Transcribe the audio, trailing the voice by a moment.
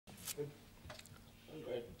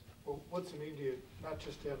Well, what's it mean to you not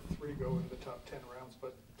just to have 3 go in the top 10 rounds,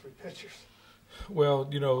 but 3 pitchers? Well,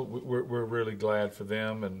 we're really glad for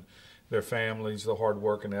them and their families, the hard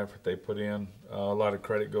work and effort they put in. A lot of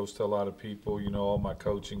credit goes to a lot of people, all my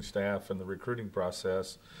coaching staff and the recruiting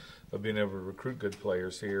process of being able to recruit good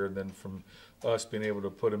players here, and then from us being able to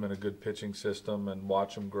put them in a good pitching system and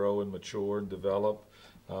watch them grow and mature and develop,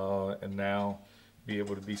 and now be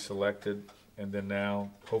able to be selected, and then now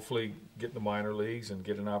hopefully get in the minor leagues and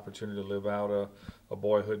get an opportunity to live out a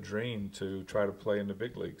boyhood dream to try to play in the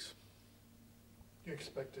big leagues. You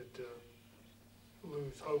expected to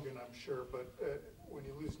lose Hogan, I'm sure, but when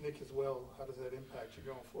you lose Nick as well, how does that impact you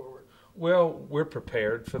going forward? Well, we're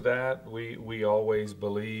prepared for that. We always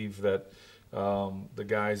believe that the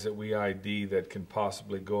guys that we ID that can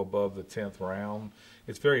possibly go above the 10th round,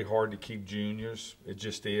 it's very hard to keep juniors. It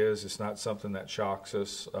just is. It's not something that shocks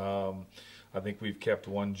us. I think we've kept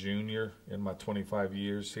one junior in my 25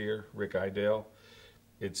 years here, Rick Idell.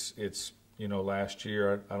 It's last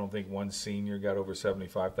year I don't think one senior got over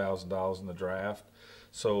 $75,000 in the draft.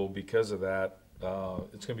 So because of that,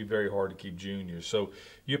 it's going to be very hard to keep juniors. So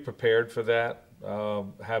you're prepared for that.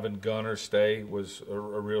 Having Gunner stay was a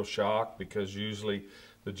real shock because usually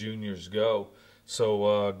the juniors go.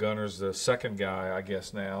 So Gunner's the second guy, I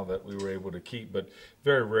guess, now that we were able to keep. But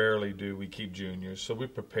very rarely do we keep juniors. So we're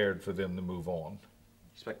prepared for them to move on.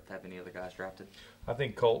 Expect to have any other guys drafted? I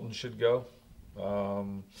think Colten should go.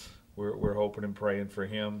 We're hoping and praying for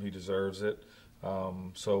him. He deserves it.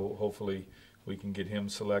 So hopefully we can get him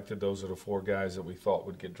selected. Those are the 4 guys that we thought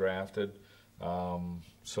would get drafted.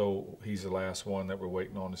 So he's the last one that we're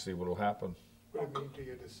waiting on to see what will happen. What did it mean to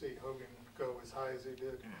you to see Hogan go as high as he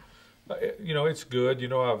did? It's good.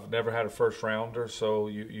 I've never had a first rounder, so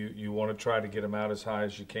you want to try to get them out as high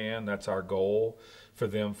as you can. That's our goal for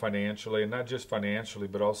them financially, and not just financially,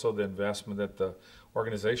 but also the investment that the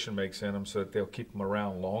organization makes in them so that they'll keep them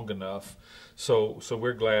around long enough. So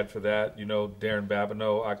we're glad for that. Darren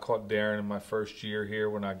Babineau, I caught Darren in my first year here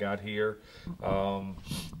when I got here,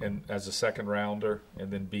 and as a second rounder, and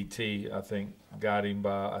then BT, I think, got him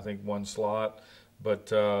by, 1 slot.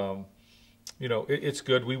 But it's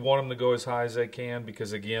good. We want them to go as high as they can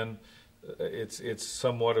because, again, it's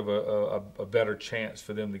somewhat of a better chance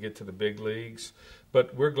for them to get to the big leagues.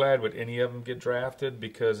 But we're glad would any of them get drafted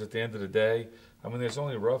because at the end of the day, there's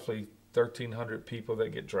only roughly 1,300 people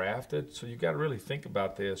that get drafted. So you've got to really think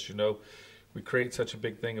about this. We create such a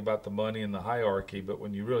big thing about the money and the hierarchy, but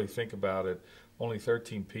when you really think about it, only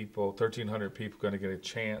 1,300 people are going to get a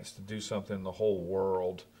chance to do something in the whole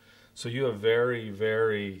world. So you have very,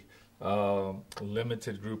 very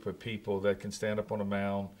limited group of people that can stand up on a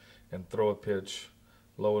mound and throw a pitch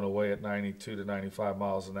low and away at 92 to 95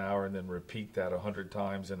 miles an hour and then repeat that 100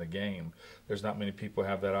 times in a game. There's not many people who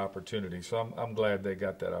have that opportunity. So I'm glad they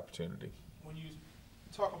got that opportunity. When you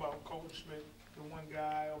talk about Colten Schmidt, the one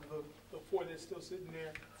guy of the 4 that's still sitting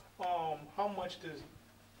there, how much does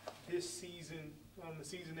this season, the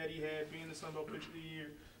season that he had, being the Sun Belt Pitcher of the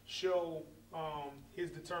Year, show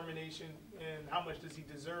his determination, and how much does he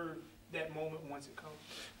deserve that moment once it comes?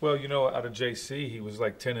 Well, out of JC, he was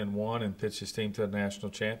like 10-1 and pitched his team to a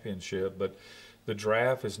national championship. But the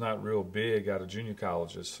draft is not real big out of junior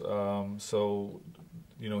colleges. So,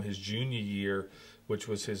 his junior year, which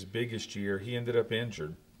was his biggest year, he ended up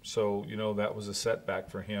injured. So, that was a setback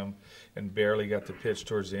for him and barely got to pitch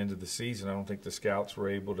towards the end of the season. I don't think the scouts were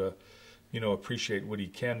able to, appreciate what he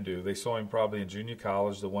can do. They saw him probably in junior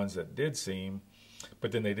college, the ones that did see him,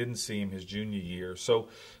 but then they didn't see him his junior year. So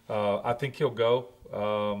I think he'll go,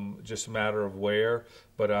 just a matter of where.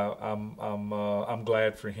 But I'm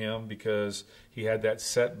glad for him because he had that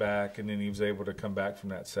setback, and then he was able to come back from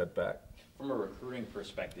that setback. From a recruiting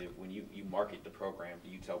perspective, when you market the program, do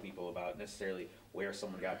you tell people about necessarily where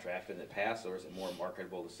someone got drafted in the past, or is it more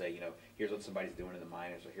marketable to say, here's what somebody's doing in the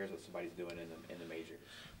minors, or here's what somebody's doing in the majors?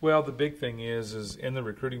 Well, the big thing is in the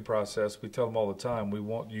recruiting process, we tell them all the time, we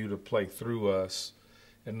want you to play through us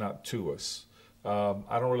and not to us.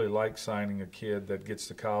 I don't really like signing a kid that gets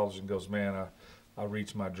to college and goes, man, I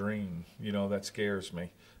reached my dream. That scares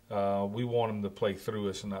me. We want them to play through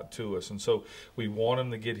us and not to us. And so we want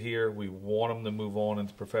them to get here. We want them to move on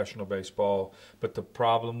into professional baseball. But the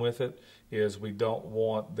problem with it is we don't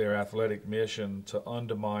want their athletic mission to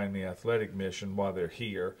undermine the athletic mission while they're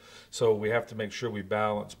here. So we have to make sure we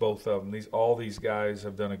balance both of them. All these guys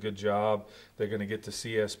have done a good job. They're going to get the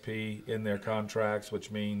CSP in their contracts, which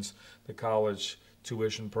means the college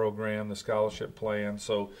tuition program, the scholarship plan.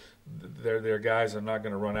 So they're guys that are not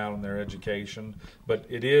going to run out on their education. But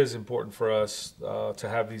it is important for us to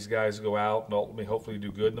have these guys go out and ultimately hopefully do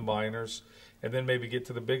good in the minors and then maybe get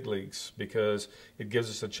to the big leagues, because it gives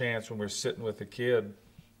us a chance when we're sitting with a kid,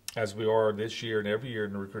 as we are this year and every year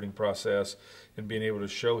in the recruiting process, and being able to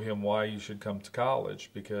show him why you should come to college,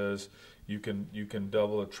 because you can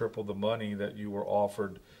double or triple the money that you were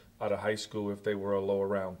offered out of high school if they were a lower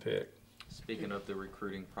round pick. Speaking of the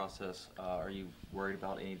recruiting process, are you worried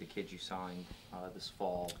about any of the kids you signed this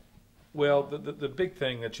fall? Well, the big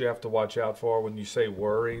thing that you have to watch out for when you say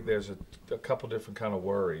worry, there's a couple different kind of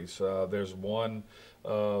worries. There's one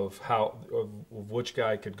of which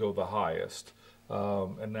guy could go the highest,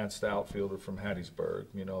 and that's the outfielder from Hattiesburg.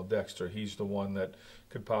 Dexter. He's the one that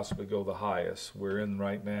could possibly go the highest. We're in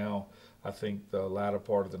right now, I think, the latter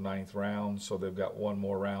part of the 9th round, so they've got one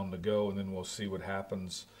more round to go, and then we'll see what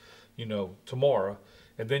happens, tomorrow.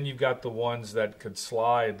 And then you've got the ones that could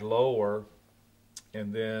slide lower,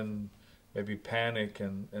 and then maybe panic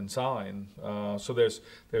and sign. So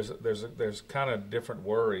there's kind of different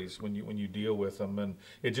worries when you deal with them, and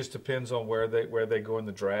it just depends on where they go in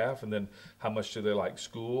the draft, and then how much do they like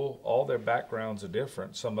school. All their backgrounds are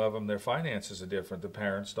different. Some of them, their finances are different. The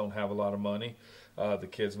parents don't have a lot of money. The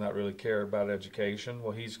kid's not really care about education.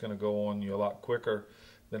 Well, he's going to go on you a lot quicker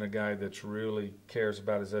than a guy that really cares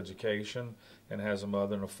about his education and has a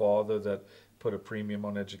mother and a father that put a premium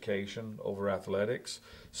on education over athletics.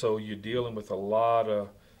 So you're dealing with a lot of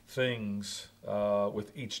things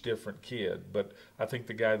with each different kid. But I think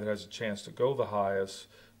the guy that has a chance to go the highest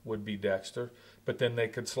would be Dexter. But then they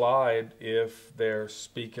could slide if they're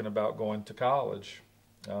speaking about going to college.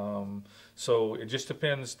 So it just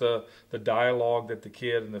depends the dialogue that the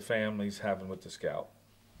kid and the family's having with the scout.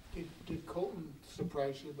 Did Colten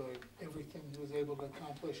surprise you by everything he was able to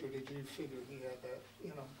accomplish, or did you figure he had that,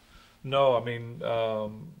 No, I mean,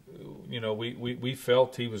 we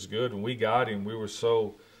felt he was good. When we got him, we were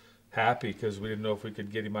so happy because we didn't know if we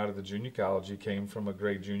could get him out of the junior college. He came from a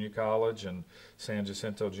great junior college, and San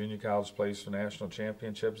Jacinto Junior College plays for national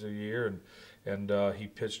championships a year, and he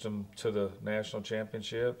pitched them to the national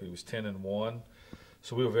championship. He was 10-1,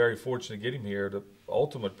 so we were very fortunate to get him here. The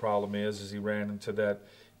ultimate problem is he ran into that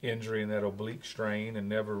injury and that oblique strain and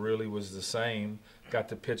never really was the same. Got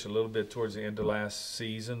to pitch a little bit towards the end of last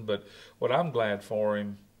season, but what I'm glad for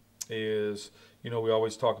him is, we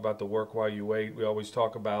always talk about the work while you wait. We always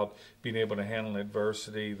talk about being able to handle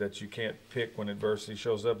adversity, that you can't pick when adversity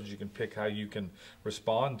shows up, but you can pick how you can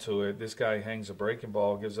respond to it. This guy hangs a breaking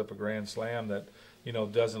ball, gives up a grand slam that,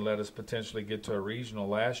 doesn't let us potentially get to a regional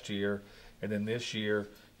last year, and then this year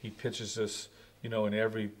he pitches us in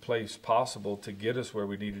every place possible to get us where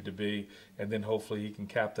we needed to be, and then hopefully he can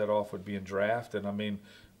cap that off with being drafted. I mean,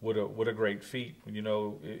 what a great feat.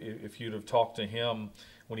 If you'd have talked to him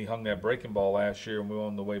when he hung that breaking ball last year and we were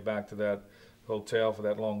on the way back to that hotel for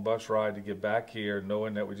that long bus ride to get back here,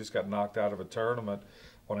 knowing that we just got knocked out of a tournament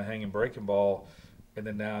on a hanging breaking ball, and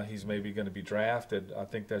then now he's maybe going to be drafted, I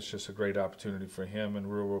think that's just a great opportunity for him, and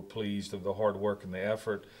we're real pleased of the hard work and the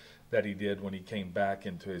effort that he did when he came back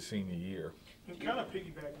into his senior year. And kind of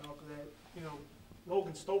piggybacking off of that,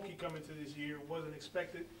 Logan Stoelke coming to this year wasn't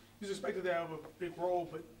expected. He was expected to have a big role,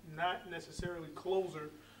 but not necessarily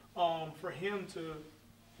closer. For him to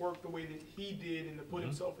work the way that he did and to put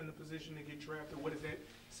himself in the position to get drafted, what does that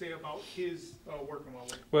say about his working while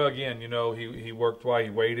waiting? Well, again, he worked while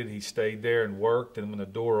he waited. He stayed there and worked, and when the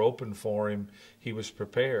door opened for him, he was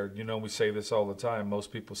prepared. We say this all the time.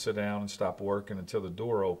 Most people sit down and stop working until the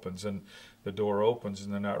door opens, and the door opens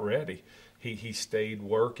and they're not ready. He stayed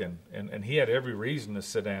working, and he had every reason to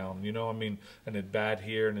sit down. An at-bat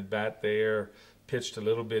here, an at-bat there, pitched a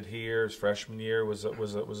little bit here. His freshman year was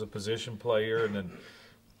a position player, and then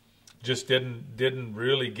just didn't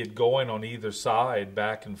really get going on either side,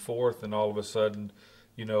 back and forth, and all of a sudden,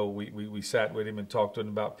 we sat with him and talked to him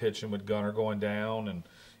about pitching with Gunner going down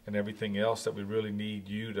and everything else that we really need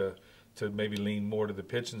you to maybe lean more to the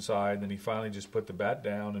pitching side. And then he finally just put the bat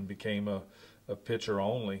down and became a pitcher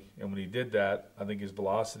only. And when he did that, I think his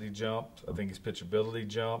velocity jumped. I think his pitchability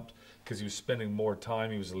jumped because he was spending more time.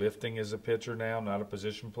 He was lifting as a pitcher now, not a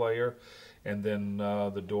position player. And then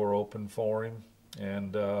the door opened for him,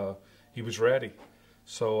 and he was ready.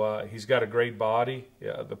 So he's got a great body.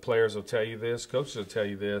 Yeah, the players will tell you this. Coaches will tell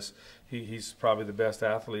you this. He's probably the best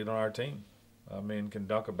athlete on our team. Can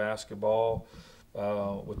dunk a basketball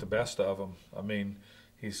with the best of them.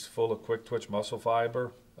 He's full of quick twitch muscle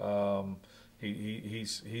fiber.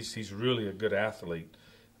 He's really a good athlete,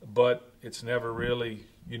 but it's never really,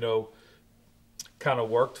 kind of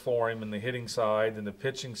worked for him in the hitting side, and the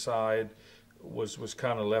pitching side was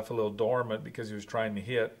kind of left a little dormant because he was trying to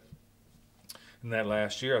hit. And that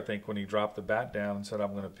last year, I think, when he dropped the bat down and said,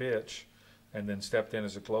 I'm going to pitch, and then stepped in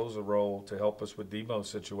as a closer role to help us with Demo's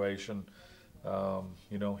situation,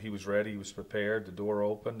 You know, he was ready, he was prepared, the door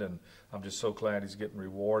opened, and I'm just so glad he's getting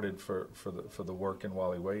rewarded for the working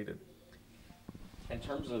while he waited. In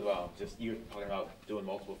terms of just you talking about doing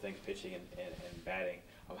multiple things, pitching and batting,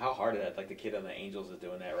 how hard is that? Like the kid on the Angels is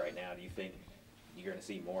doing that right now. Do you think you're going to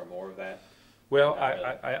see more and more of that? Well,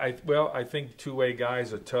 Not really. I think two-way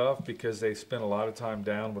guys are tough because they spend a lot of time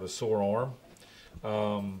down with a sore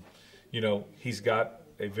arm. You know, he's got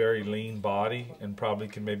a very lean body and probably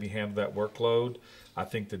can maybe handle that workload. I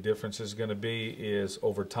think the difference is going to be is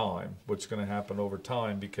over time. What's going to happen over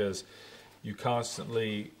time, because you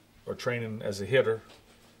constantly are training as a hitter,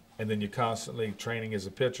 and then you're constantly training as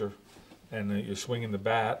a pitcher, and then you're swinging the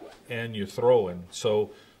bat and you're throwing.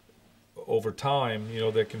 So over time, you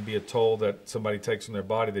know, there can be a toll that somebody takes on their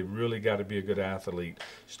body. They really got to be a good athlete.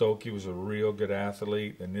 Stoelke was a real good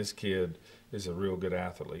athlete, and this kid is a real good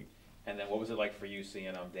athlete. And then what was it like for you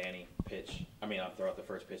seeing Danny pitch? I mean, throw out the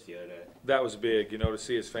first pitch the other day. That was big, you know, to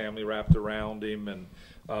see his family wrapped around him, and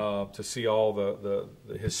to see all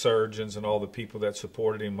his surgeons and all the people that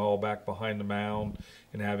supported him all back behind the mound,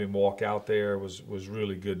 and have him walk out there was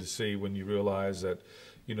really good to see, when you realize that,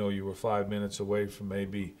 you know, you were 5 minutes away from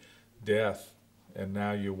maybe death, and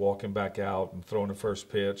now you're walking back out and throwing the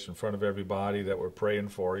first pitch in front of everybody that were praying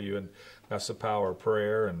for you. And that's the power of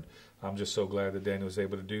prayer, and I'm just so glad that Danny was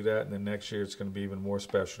able to do that. And then next year it's going to be even more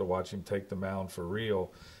special to watch him take the mound for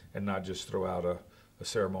real and not just throw out a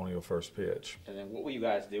ceremonial first pitch. And then what will you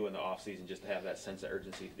guys do in the offseason just to have that sense of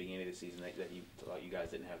urgency at the beginning of the season that you thought you guys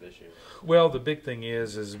didn't have this year? Well, the big thing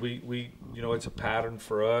is we you know, it's a pattern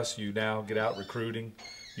for us. You now get out recruiting.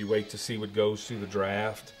 You wait to see what goes through the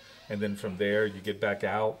draft. And then from there, you get back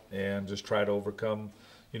out and just try to overcome,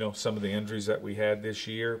 you know, some of the injuries that we had this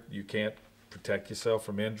year. You can't protect yourself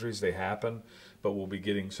from injuries. They happen. But we'll be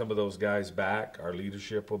getting some of those guys back. Our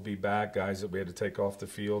leadership will be back, guys that we had to take off the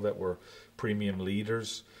field that were premium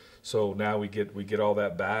leaders. So now we get all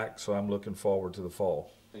that back. So I'm looking forward to the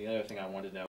fall. And the other thing I wanted to know,